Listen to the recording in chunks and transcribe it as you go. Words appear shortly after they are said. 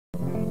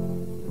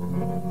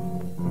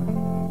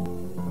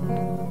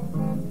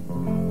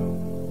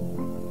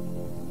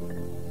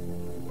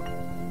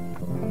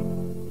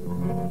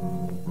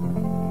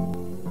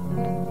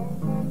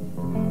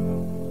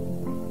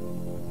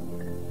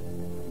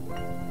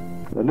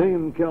The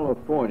name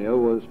California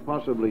was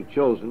possibly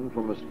chosen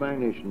from a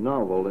Spanish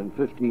novel in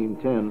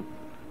 1510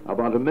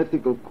 about a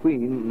mythical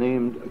queen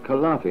named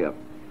Calafia.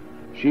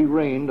 She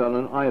reigned on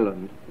an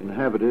island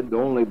inhabited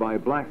only by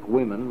black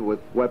women with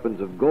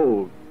weapons of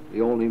gold,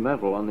 the only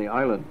metal on the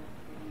island.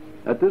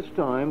 At this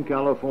time,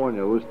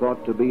 California was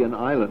thought to be an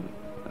island,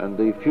 and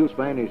the few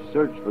Spanish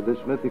search for this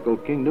mythical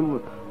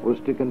kingdom was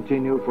to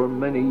continue for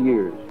many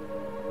years.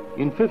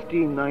 In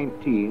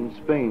 1519,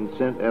 Spain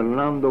sent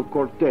Hernando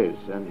Cortés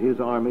and his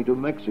army to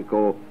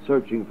Mexico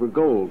searching for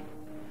gold.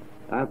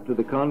 After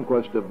the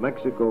conquest of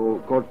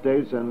Mexico,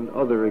 Cortés and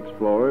other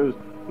explorers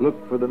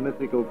looked for the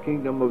mythical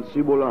kingdom of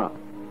Cibola,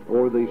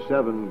 or the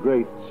 7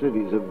 great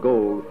cities of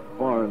gold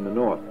far in the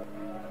north.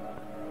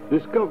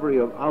 Discovery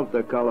of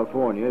Alta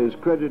California is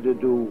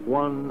credited to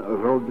Juan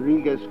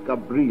Rodriguez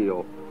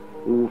Cabrillo,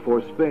 who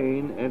for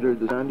Spain entered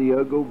the San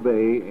Diego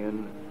Bay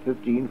in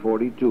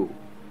 1542.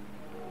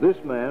 This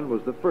man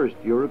was the first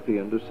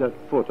European to set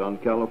foot on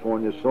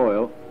California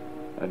soil,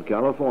 and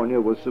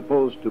California was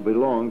supposed to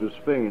belong to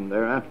Spain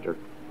thereafter.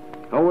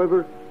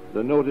 However,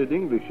 the noted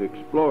English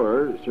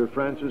explorer Sir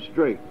Francis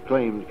Drake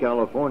claimed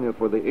California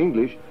for the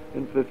English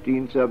in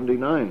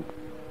 1579.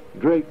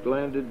 Drake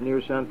landed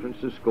near San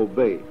Francisco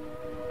Bay.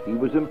 He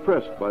was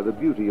impressed by the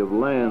beauty of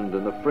land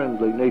and the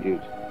friendly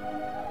natives.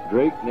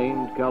 Drake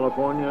named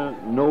California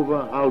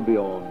Nova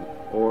Albion,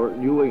 or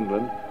New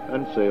England,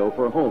 and sailed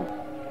for home.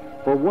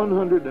 For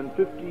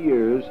 150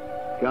 years,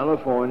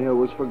 California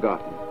was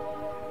forgotten.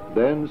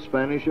 Then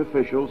Spanish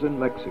officials in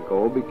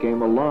Mexico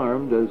became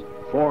alarmed as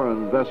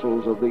foreign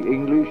vessels of the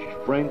English,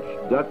 French,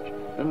 Dutch,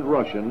 and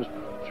Russians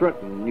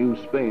threatened New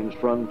Spain's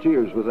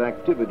frontiers with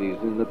activities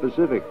in the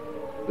Pacific.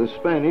 The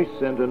Spanish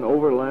sent an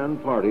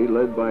overland party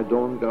led by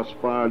Don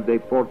Gaspar de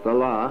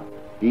Portala.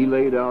 He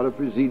laid out a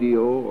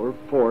presidio or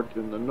fort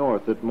in the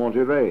north at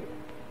Monterrey.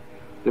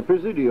 The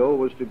presidio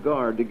was to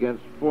guard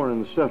against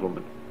foreign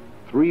settlement.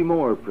 3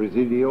 more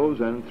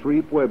presidios and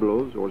 3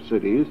 pueblos, or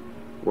cities,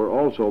 were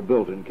also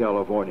built in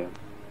California.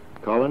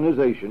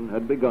 Colonization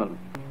had begun.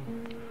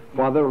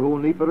 Father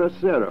Junipero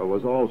Serra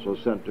was also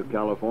sent to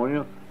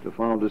California to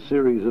found a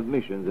series of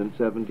missions in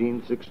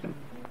 1760.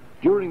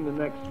 During the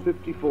next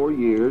 54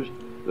 years,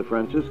 the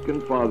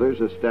Franciscan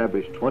Fathers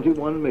established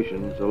 21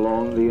 missions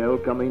along the El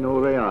Camino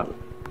Real.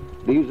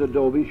 These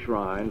adobe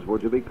shrines were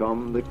to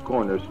become the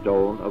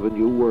cornerstone of a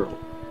new world.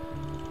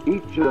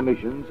 Each of the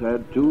missions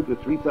had 2,000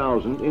 to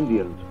 3,000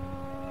 Indians.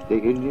 The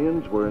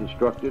Indians were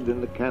instructed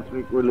in the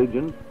Catholic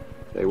religion.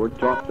 They were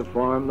taught to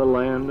farm the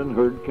land and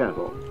herd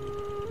cattle.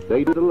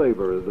 They did the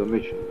labor of the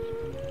missions.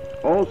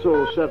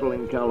 Also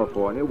settling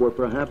California were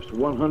perhaps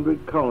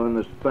 100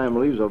 colonist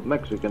families of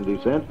Mexican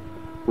descent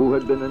who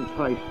had been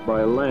enticed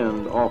by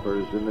land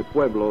offers in the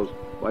pueblos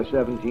by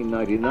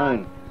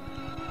 1799.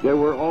 There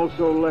were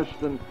also less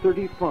than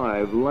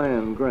 35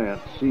 land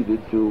grants ceded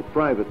to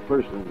private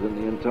persons in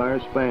the entire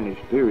Spanish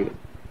period.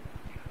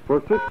 For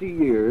 50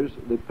 years,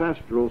 the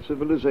pastoral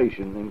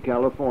civilization in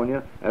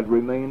California had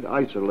remained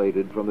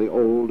isolated from the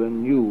old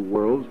and new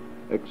worlds,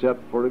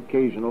 except for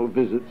occasional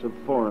visits of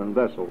foreign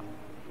vessels.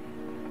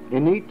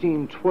 In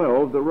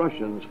 1812, the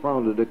Russians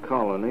founded a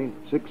colony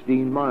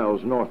 16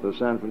 miles north of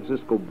San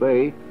Francisco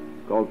Bay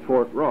called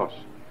Fort Ross.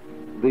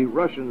 The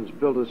Russians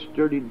built a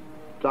sturdy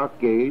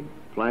stockade,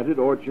 planted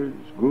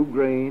orchards, grew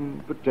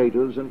grain,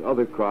 potatoes, and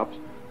other crops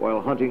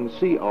while hunting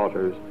sea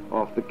otters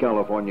off the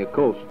California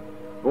coast.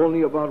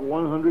 Only about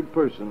 100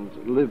 persons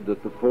lived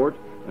at the fort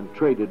and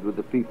traded with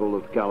the people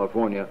of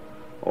California,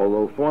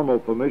 although formal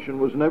permission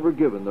was never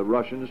given the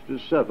Russians to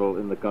settle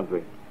in the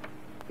country.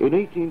 In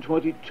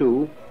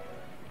 1822,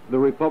 the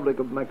Republic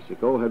of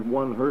Mexico had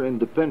won her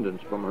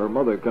independence from her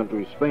mother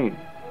country, Spain.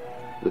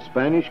 The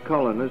Spanish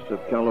colonists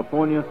of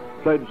California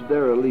pledged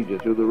their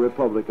allegiance to the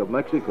Republic of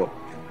Mexico.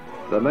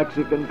 The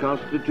Mexican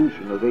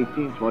Constitution of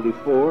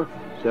 1824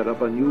 set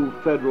up a new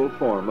federal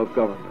form of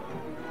government.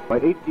 By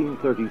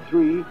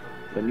 1833,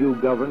 the new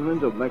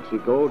government of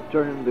Mexico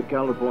turned the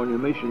California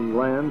mission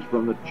lands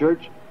from the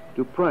church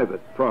to private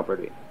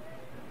property.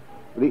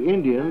 The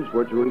Indians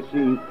were to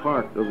receive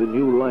part of the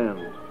new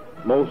lands.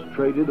 Most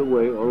traded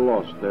away or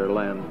lost their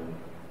land.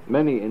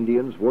 Many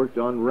Indians worked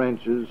on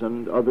ranches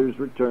and others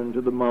returned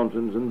to the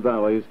mountains and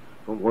valleys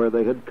from where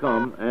they had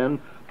come, and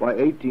by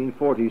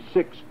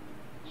 1846,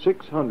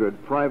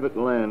 600 private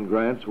land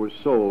grants were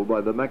sold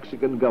by the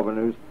Mexican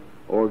governors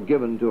or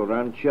given to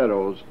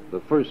rancheros,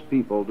 the first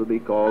people to be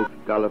called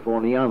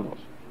Californianos.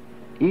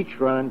 Each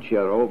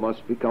ranchero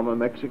must become a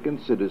Mexican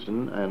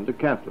citizen and a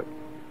Catholic.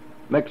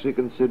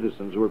 Mexican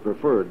citizens were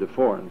preferred to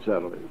foreign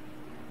settlers.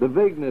 The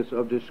vagueness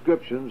of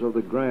descriptions of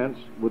the grants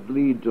would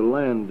lead to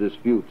land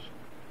disputes.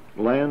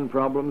 Land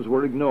problems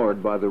were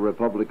ignored by the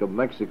Republic of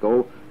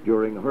Mexico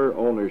during her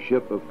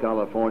ownership of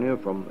California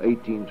from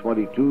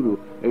 1822 to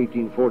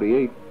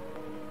 1848.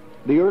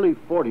 The early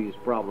 40s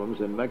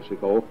problems in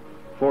Mexico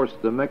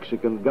forced the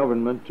Mexican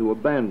government to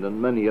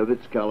abandon many of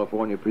its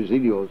California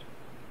presidios.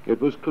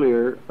 It was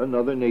clear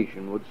another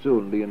nation would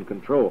soon be in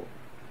control.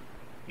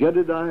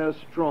 Jedediah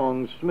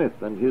Strong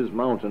Smith and his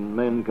mountain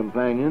men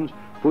companions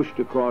pushed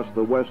across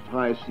the West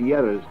High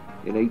Sierras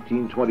in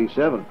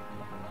 1827.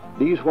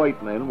 These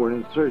white men were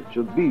in search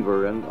of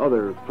beaver and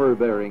other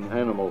fur-bearing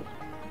animals.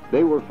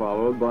 They were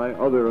followed by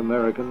other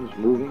Americans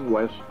moving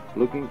west,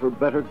 looking for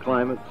better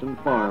climates and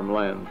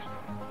farmlands.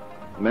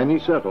 Many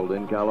settled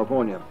in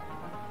California.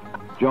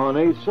 John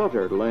A.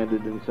 Sutter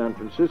landed in San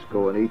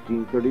Francisco in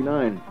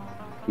 1839.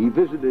 He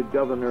visited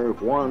Governor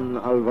Juan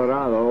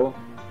Alvarado,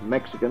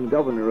 Mexican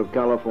governor of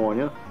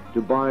California,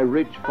 to buy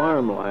rich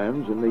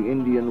farmlands in the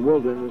Indian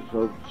wilderness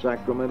of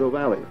Sacramento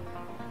Valley.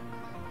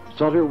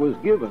 Sutter was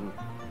given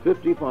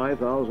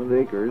 55,000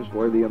 acres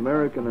where the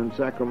American and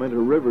Sacramento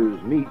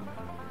rivers meet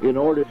in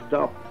order to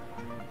stop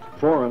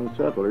foreign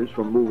settlers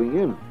from moving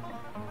in.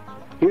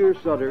 Here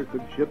Sutter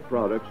could ship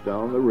products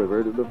down the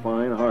river to the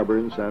fine harbor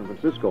in San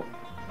Francisco.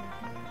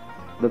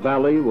 The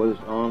valley was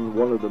on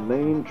one of the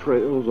main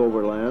trails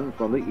overland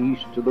from the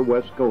east to the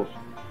west coast.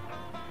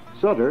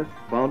 Sutter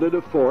founded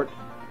a fort,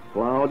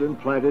 plowed and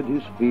planted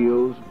his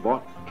fields,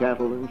 bought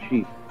cattle and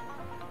sheep.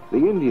 The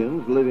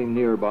Indians living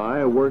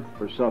nearby worked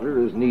for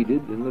Sutter as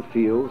needed in the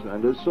fields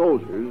and as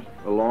soldiers,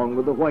 along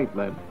with the white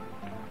men.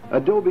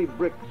 Adobe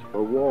bricks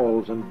for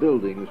walls and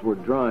buildings were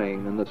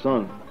drying in the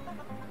sun.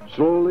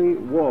 Slowly,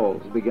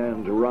 walls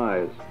began to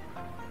rise,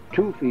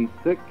 2 feet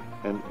thick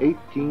and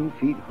 18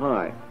 feet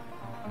high.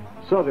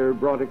 Sutter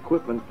brought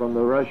equipment from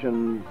the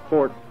Russian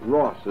Fort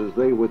Ross as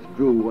they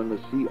withdrew when the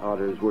sea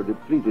otters were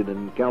depleted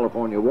in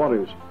California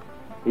waters.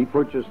 He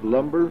purchased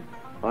lumber,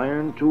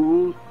 iron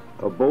tools,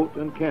 a boat,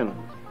 and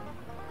cannons.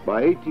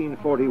 By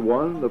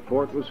 1841, the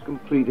fort was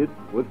completed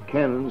with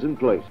cannons in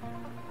place.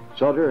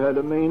 Sutter had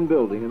a main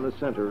building in the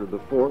center of the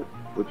fort,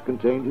 which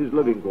contained his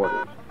living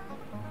quarters.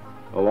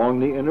 Along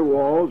the inner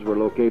walls were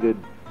located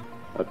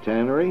a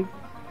tannery,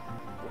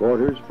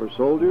 quarters for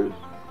soldiers,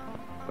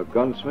 a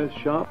gunsmith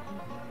shop,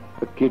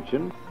 a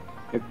kitchen,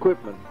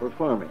 equipment for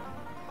farming,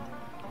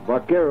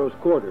 vaqueros'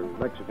 quarters,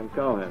 Mexican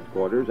cowhands'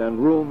 quarters, and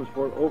rooms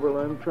for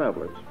overland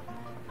travelers.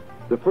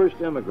 The first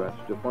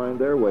emigrants to find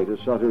their way to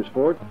Sutter's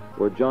fort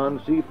were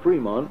John C.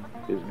 Fremont,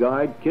 his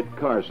guide Kit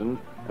Carson,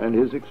 and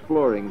his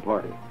exploring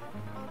party.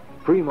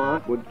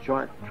 Fremont would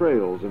chart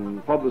trails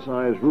and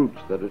publicize routes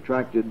that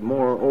attracted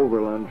more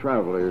overland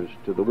travelers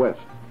to the west.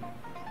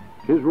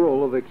 His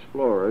role of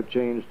explorer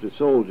changed to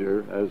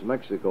soldier as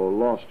Mexico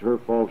lost her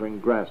faltering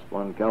grasp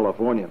on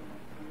California.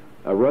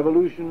 A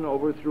revolution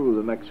overthrew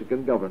the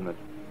Mexican government.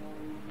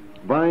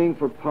 Vying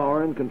for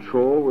power and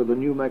control were the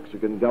new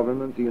Mexican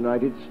government, the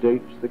United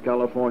States, the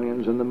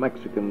Californians, and the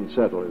Mexican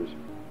settlers.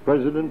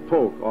 President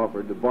Polk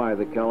offered to buy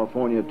the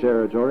California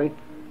territory,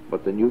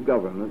 but the new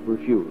government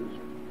refused.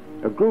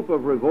 A group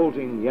of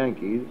revolting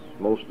Yankees,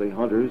 mostly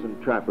hunters and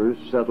trappers,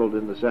 settled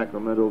in the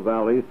Sacramento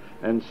Valley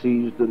and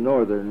seized the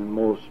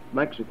northernmost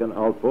Mexican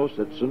outpost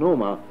at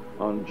Sonoma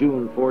on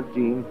June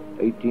 14,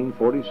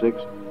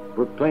 1846,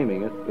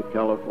 proclaiming it the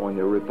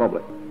California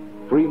Republic.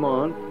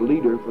 Fremont,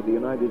 leader for the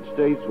United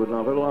States, would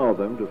not allow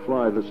them to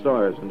fly the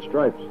stars and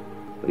stripes.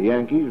 The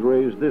Yankees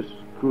raised this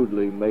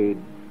crudely made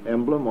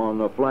emblem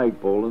on a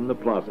flagpole in the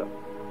plaza.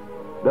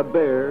 The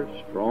bear,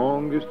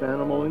 strongest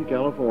animal in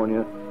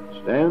California,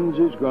 stands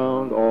his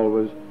ground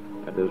always,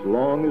 and as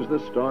long as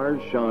the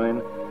stars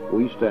shine,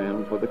 we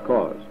stand for the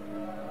cause.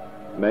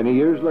 Many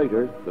years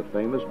later, the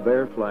famous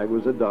bear flag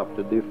was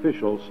adopted, the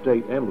official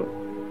state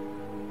emblem.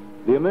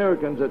 The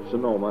Americans at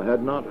Sonoma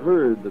had not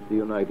heard that the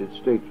United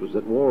States was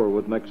at war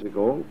with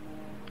Mexico.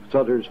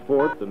 Sutter's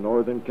fort, the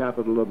northern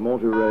capital of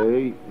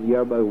Monterrey,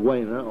 Yerba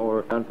Buena,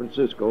 or San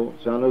Francisco,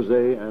 San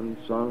Jose, and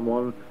San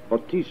Juan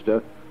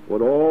Bautista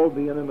would all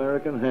be in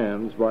American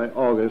hands by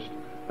August,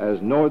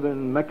 as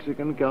northern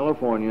Mexican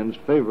Californians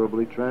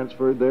favorably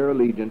transferred their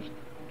allegiance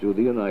to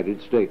the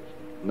United States.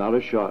 Not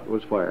a shot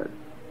was fired.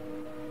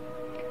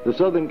 The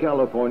Southern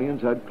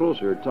Californians had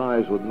closer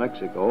ties with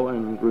Mexico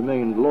and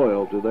remained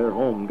loyal to their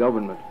home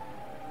government.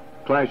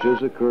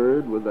 Clashes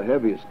occurred with the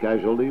heaviest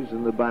casualties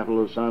in the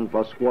Battle of San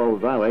Pascual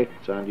Valley,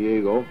 San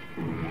Diego.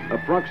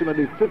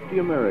 Approximately 50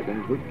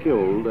 Americans were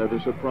killed at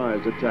a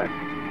surprise attack.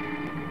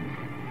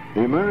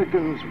 The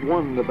Americans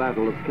won the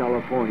Battle of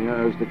California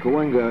as the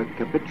Cahuenga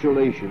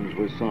Capitulations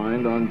was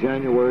signed on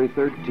January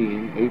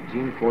 13,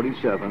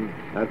 1847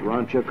 at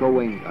Rancho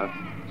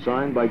Cahuenga,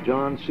 signed by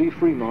John C.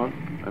 Fremont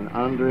and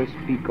Andres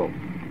Pico.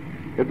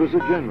 It was a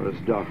generous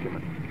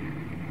document.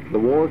 The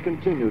war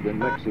continued in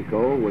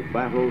Mexico with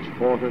battles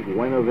fought at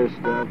Buena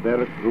Vista,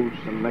 Veracruz,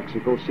 and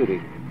Mexico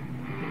City.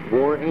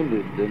 War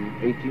ended in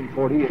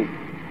 1848.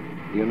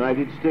 The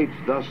United States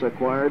thus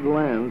acquired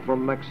land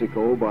from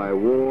Mexico by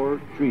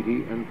war,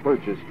 treaty, and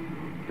purchase,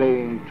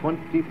 paying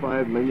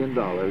 $25 million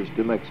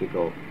to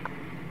Mexico.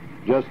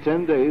 Just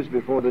 10 days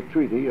before the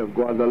Treaty of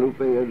Guadalupe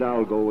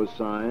Hidalgo was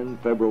signed,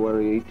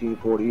 February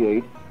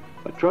 1848,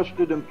 a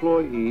trusted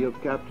employee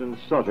of Captain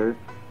Sutter,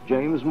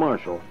 James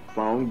Marshall,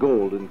 found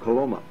gold in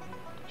Coloma.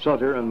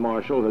 Sutter and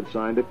Marshall had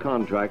signed a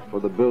contract for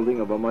the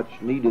building of a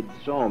much-needed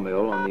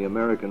sawmill on the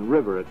American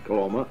River at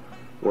Coloma,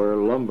 where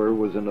lumber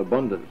was in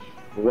abundance.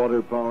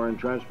 Water power and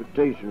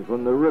transportation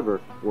from the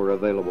river were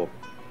available.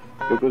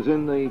 It was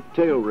in the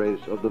tail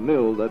race of the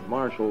mill that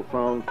Marshall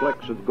found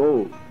flecks of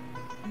gold.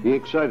 He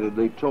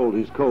excitedly told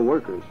his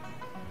co-workers.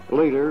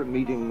 Later,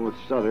 meeting with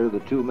Sutter, the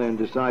two men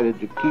decided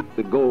to keep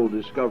the gold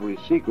discovery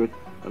secret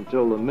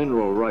until the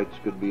mineral rights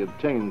could be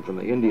obtained from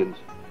the Indians.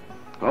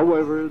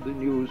 However, the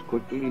news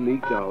quickly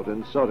leaked out,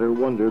 and Sutter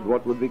wondered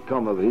what would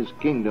become of his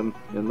kingdom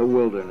in the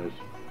wilderness.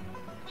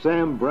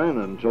 Sam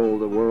Brannan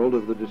told the world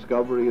of the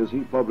discovery as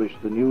he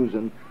published the news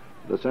in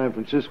the San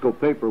Francisco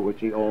paper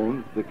which he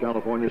owned, the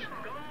California.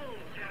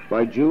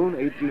 By June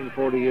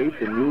 1848,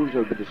 the news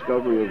of the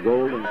discovery of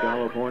gold in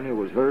California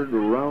was heard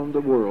around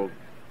the world.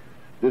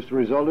 This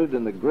resulted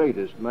in the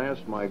greatest mass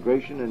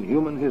migration in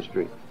human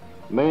history.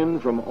 Men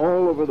from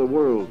all over the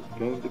world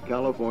came to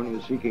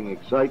California seeking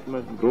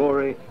excitement,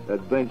 glory,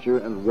 adventure,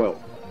 and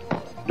wealth.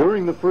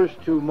 During the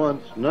first 2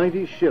 months,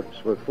 90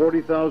 ships with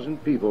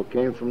 40,000 people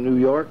came from New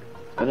York,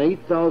 an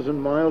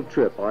 8,000-mile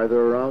trip either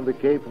around the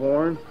Cape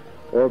Horn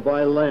or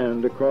by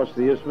land across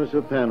the Isthmus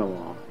of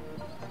Panama.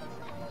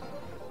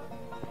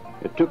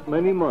 It took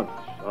many months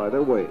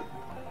either way.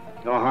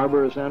 The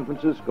harbor of San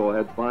Francisco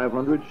had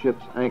 500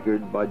 ships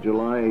anchored by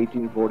July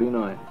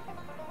 1849.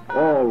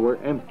 All were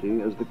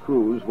empty as the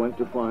crews went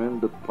to find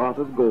the pot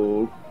of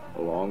gold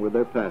along with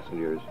their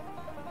passengers.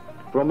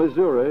 From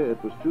Missouri,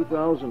 it was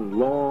 2,000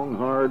 long,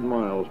 hard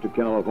miles to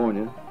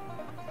California.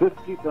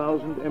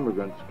 50,000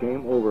 immigrants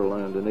came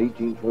overland in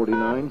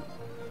 1849.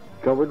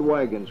 Covered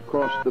wagons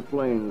crossed the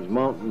plains,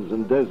 mountains,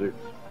 and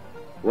deserts.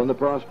 When the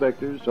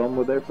prospectors, some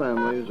with their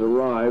families,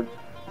 arrived,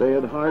 they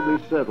had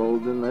hardly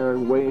settled in their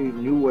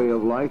new way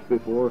of life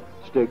before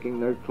staking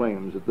their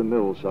claims at the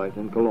mill site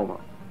in Coloma.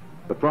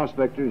 The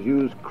prospectors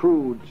used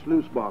crude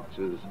sluice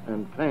boxes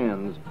and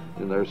pans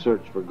in their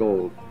search for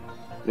gold.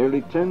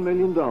 Nearly $10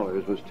 million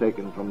was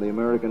taken from the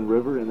American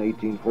River in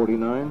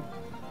 1849.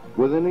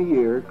 Within a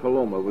year,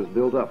 Coloma was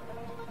built up.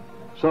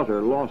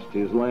 Sutter lost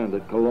his land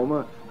at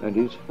Coloma and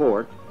his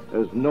fort,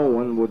 as no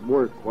one would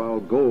work while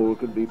gold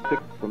could be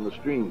picked from the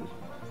streams.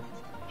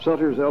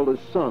 Sutter's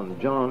eldest son,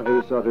 John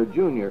A. Sutter,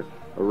 Jr.,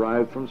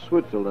 arrived from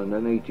Switzerland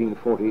in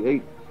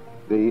 1848.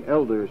 The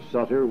elder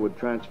Sutter would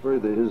transfer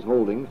his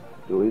holdings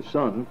to his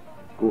son,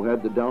 who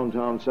had the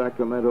downtown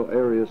Sacramento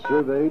area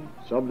surveyed,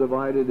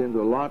 subdivided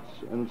into lots,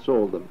 and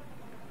sold them.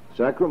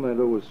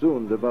 Sacramento was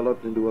soon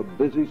developed into a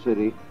busy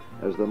city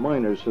as the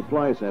miners'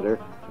 supply center,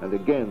 and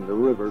again the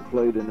river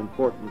played an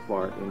important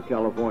part in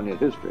California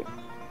history.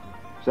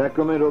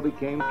 Sacramento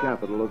became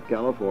capital of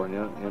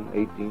California in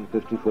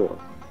 1854.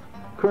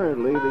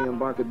 Currently, the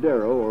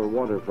Embarcadero, or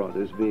waterfront,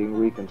 is being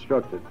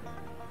reconstructed.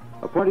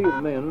 A party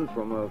of men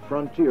from a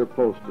frontier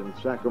post in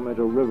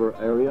Sacramento River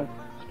area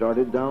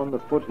started down the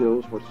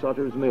foothills for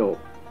Sutter's Mill.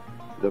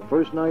 The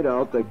first night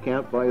out, they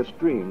camped by a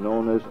stream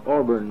known as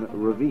Auburn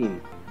Ravine.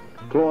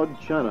 Claude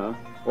Chana,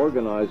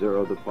 organizer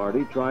of the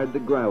party, tried the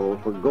gravel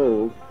for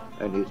gold,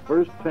 and his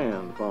first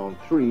pan found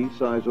 3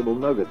 sizable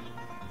nuggets.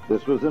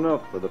 This was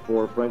enough for the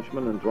 4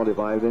 Frenchmen and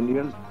 25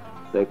 Indians.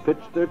 They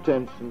pitched their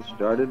tents and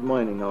started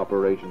mining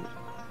operations.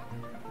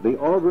 The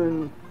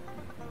Auburn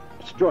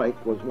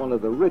strike was one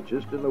of the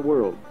richest in the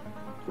world.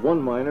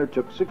 One miner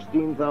took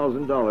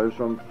 $16,000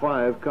 from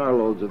 5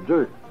 carloads of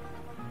dirt.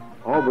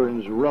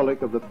 Auburn's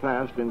relic of the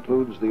past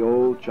includes the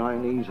old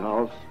Chinese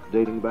house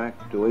dating back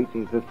to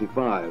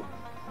 1855.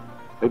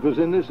 It was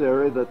in this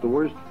area that the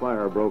worst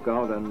fire broke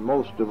out, and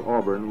most of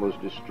Auburn was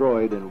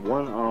destroyed in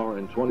 1 hour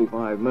and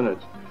 25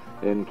 minutes,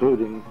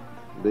 including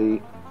the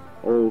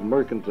old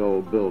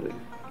mercantile building.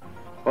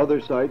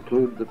 Other sites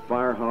include the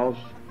firehouse,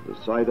 the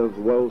site of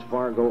Wells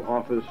Fargo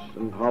office,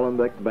 and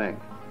Hollenbeck Bank.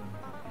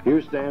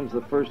 Here stands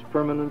the first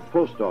permanent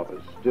post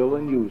office, still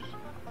in use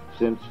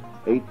since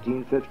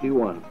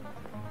 1851.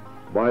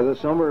 By the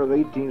summer of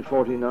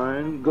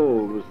 1849,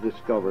 gold was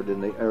discovered in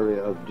the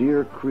area of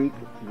Deer Creek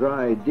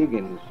Dry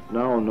Diggings,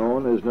 now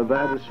known as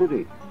Nevada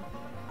City.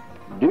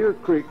 Deer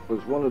Creek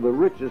was one of the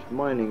richest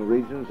mining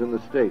regions in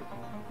the state.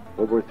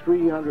 Over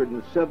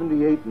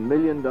 $378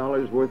 million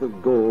worth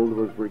of gold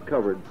was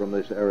recovered from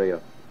this area.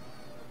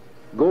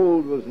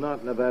 Gold was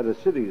not Nevada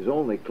City's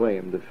only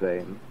claim to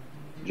fame.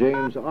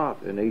 James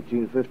Ott, in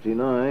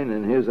 1859,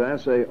 in his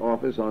assay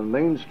office on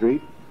Main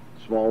Street,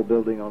 small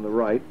building on the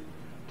right,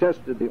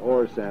 tested the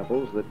ore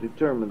samples that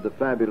determined the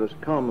fabulous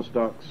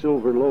Comstock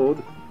silver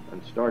lode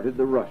and started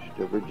the rush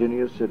to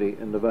Virginia City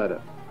in Nevada.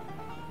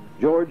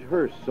 George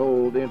Hearst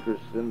sold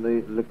interest in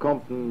the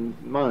Lecompton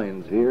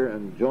mines here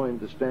and joined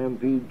the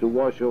stampede to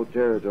Washoe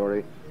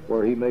Territory,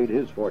 where he made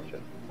his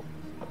fortune.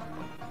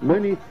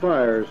 Many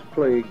fires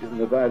plagued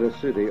Nevada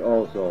City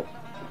also.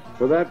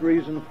 For that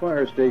reason,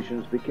 fire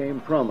stations became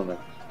prominent.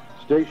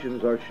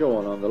 Stations are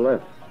shown on the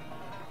left.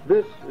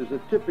 This is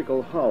a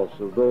typical house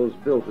of those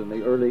built in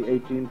the early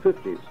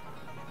 1850s.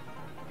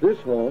 This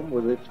home,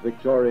 with its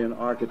Victorian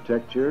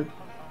architecture,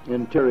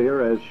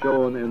 interior as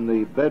shown in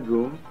the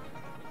bedroom,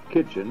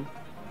 kitchen,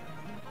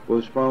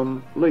 was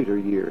from later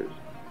years.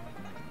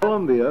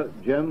 Columbia,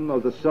 gem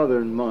of the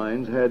southern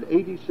mines, had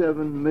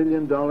 $87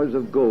 million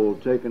of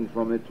gold taken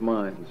from its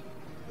mines.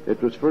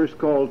 It was first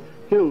called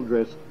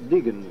Hildreth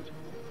Diggins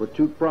for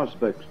 2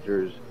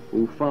 prospectors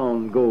who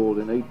found gold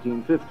in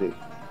 1850.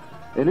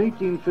 In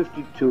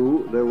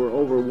 1852, there were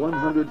over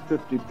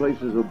 150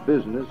 places of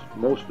business,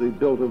 mostly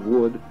built of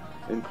wood,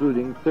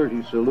 including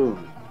 30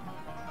 saloons.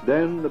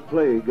 Then the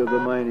plague of the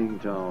mining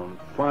town,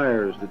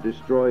 fires that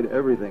destroyed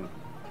everything.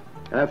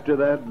 After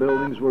that,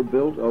 buildings were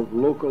built of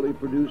locally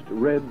produced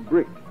red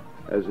brick,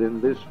 as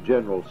in this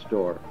general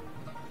store.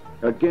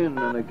 Again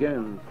and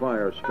again,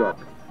 fire struck.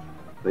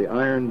 The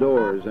iron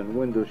doors and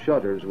window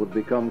shutters would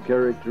become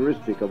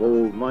characteristic of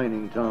old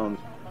mining towns,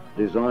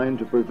 designed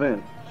to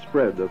prevent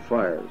spread of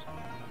fires.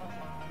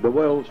 The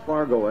Wells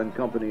Fargo and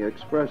Company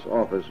Express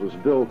office was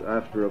built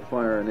after a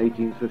fire in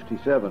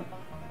 1857.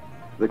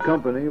 The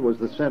company was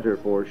the center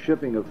for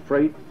shipping of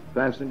freight,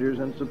 passengers,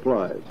 and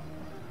supplies.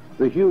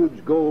 The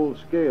huge gold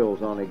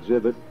scales on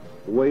exhibit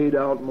weighed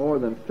out more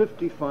than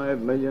 $55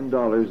 million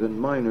in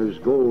miners'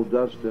 gold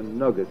dust and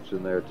nuggets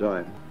in their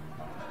time.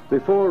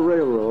 Before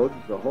railroads,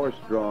 the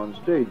horse-drawn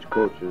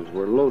stagecoaches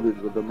were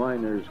loaded with the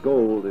miners'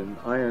 gold in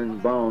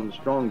iron-bound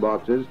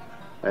strongboxes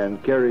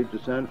and carried to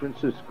San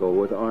Francisco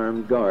with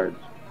armed guards.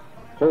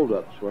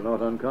 Holdups were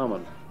not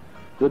uncommon.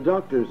 The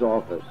doctor's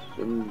office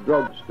and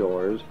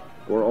drugstores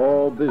were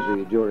all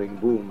busy during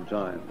boom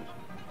times.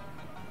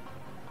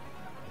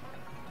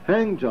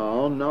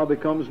 Hangtown now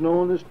becomes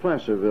known as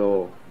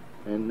Placerville.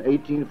 In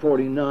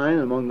 1849,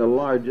 among the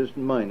largest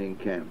mining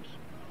camps.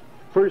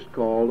 First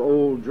called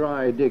Old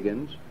Dry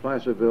Diggins,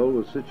 Placerville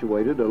was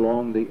situated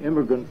along the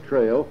immigrant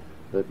trail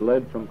that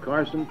led from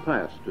Carson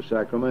Pass to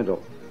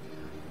Sacramento.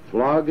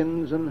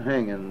 Floggings and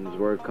hangings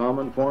were a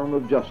common form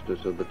of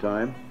justice of the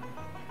time.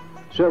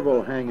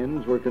 Several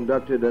hangings were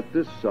conducted at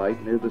this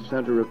site near the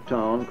center of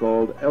town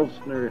called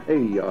Elsner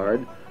Hay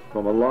Yard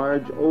from a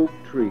large oak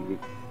tree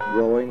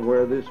growing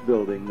where this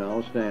building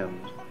now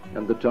stands,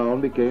 and the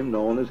town became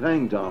known as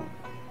Hangtown.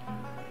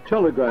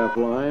 Telegraph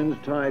lines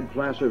tied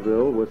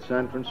Placerville with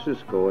San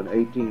Francisco in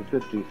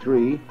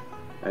 1853,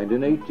 and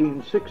in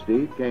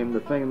 1860 came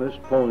the famous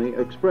Pony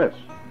Express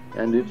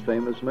and its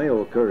famous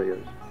mail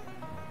couriers.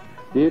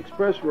 The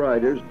express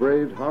riders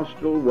braved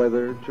hostile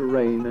weather,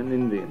 terrain, and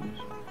Indians,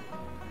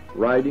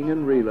 riding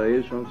in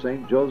relays from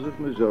St. Joseph,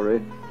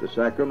 Missouri to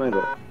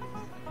Sacramento.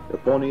 The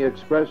Pony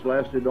Express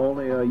lasted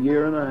only a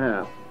year and a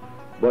half,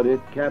 but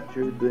it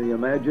captured the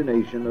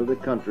imagination of the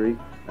country,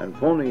 and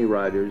pony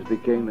riders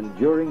became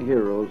enduring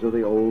heroes of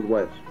the Old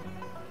West.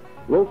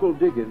 Local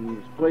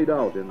diggings played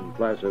out in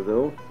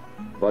Placerville,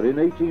 but in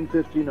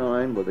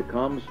 1859, with the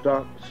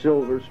Comstock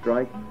silver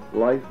strike,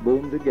 life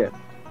boomed again.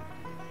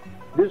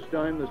 This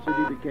time the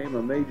city became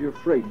a major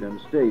freight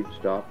and stage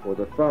stop for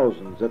the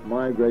thousands that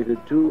migrated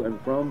to and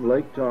from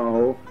Lake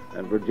Tahoe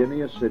and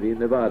Virginia City,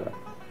 Nevada.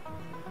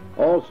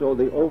 Also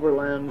the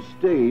overland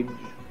stage,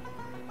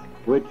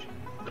 which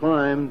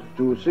climbed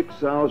to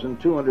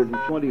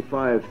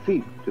 6,225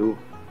 feet to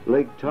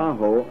Lake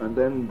Tahoe and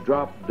then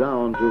dropped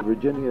down to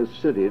Virginia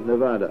City,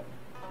 Nevada.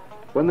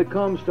 When the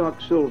Comstock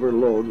silver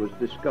lode was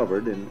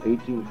discovered in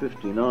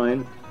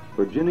 1859,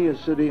 Virginia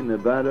City,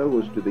 Nevada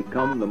was to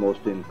become the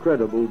most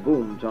incredible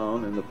boom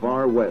town in the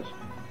far west.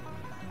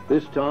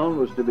 This town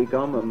was to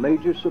become a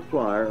major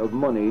supplier of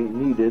money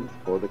needed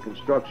for the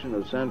construction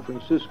of San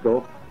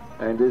Francisco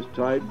and is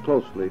tied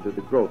closely to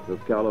the growth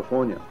of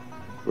California.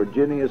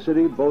 Virginia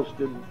City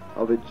boasted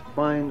of its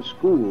fine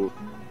schools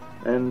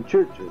and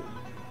churches.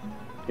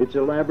 Its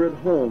elaborate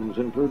homes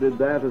included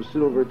that of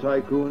silver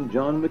tycoon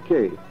John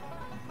Mackay.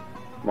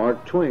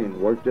 Mark Twain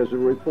worked as a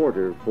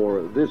reporter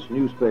for this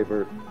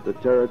newspaper, the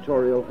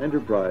Territorial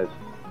Enterprise.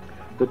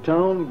 The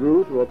town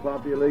grew to a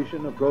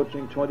population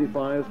approaching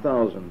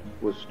 25,000,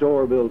 with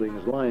store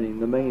buildings lining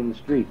the main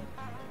street.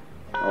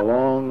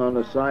 Along on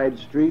a side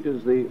street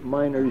is the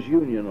Miners'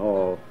 Union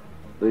Hall,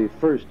 the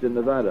first in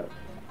Nevada.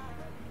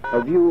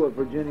 A view of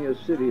Virginia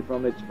City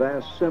from its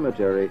vast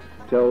cemetery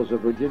tells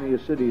of Virginia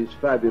City's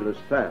fabulous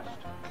past.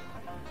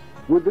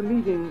 With the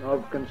meeting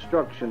of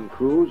construction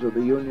crews of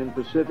the Union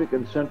Pacific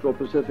and Central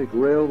Pacific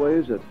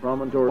Railways at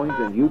Promontory Point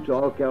in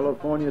Utah,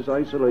 California's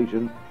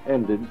isolation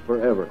ended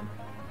forever.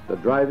 The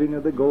driving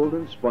of the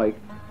Golden Spike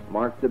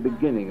marked the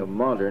beginning of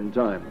modern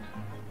times.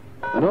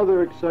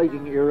 Another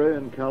exciting era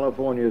in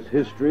California's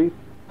history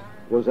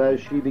was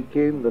as she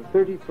became the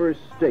 31st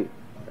state,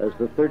 as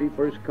the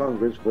 31st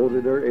Congress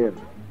voted her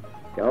in.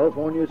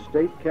 California's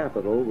state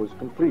capital was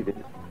completed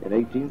in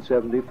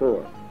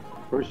 1874.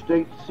 Her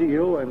state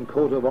seal and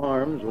coat of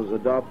arms was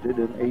adopted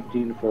in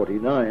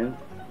 1849,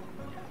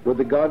 with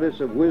the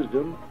goddess of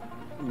wisdom,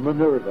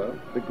 Minerva,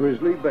 the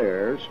grizzly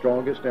bear,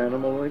 strongest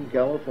animal in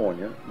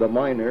California, the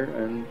miner,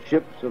 and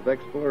ships of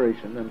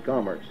exploration and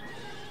commerce.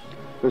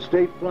 The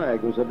state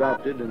flag was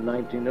adopted in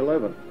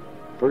 1911,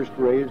 first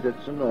raised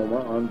at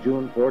Sonoma on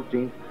June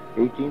 14,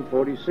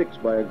 1846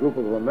 by a group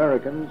of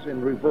Americans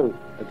in revolt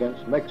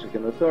against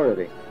Mexican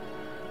authority.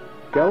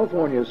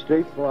 California's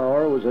state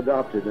flower was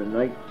adopted in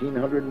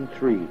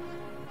 1903.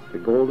 The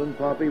golden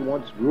poppy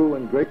once grew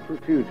in great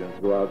profusion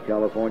throughout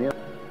California,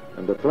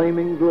 and the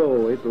flaming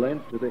glow it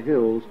lent to the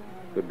hills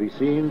could be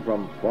seen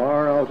from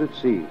far out at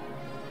sea.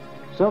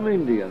 Some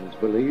Indians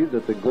believed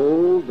that the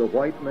gold the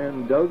white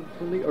men dug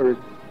from the earth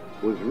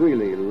was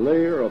really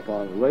layer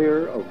upon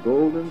layer of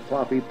golden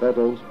poppy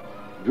petals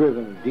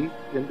driven deep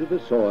into the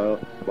soil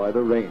by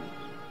the rain.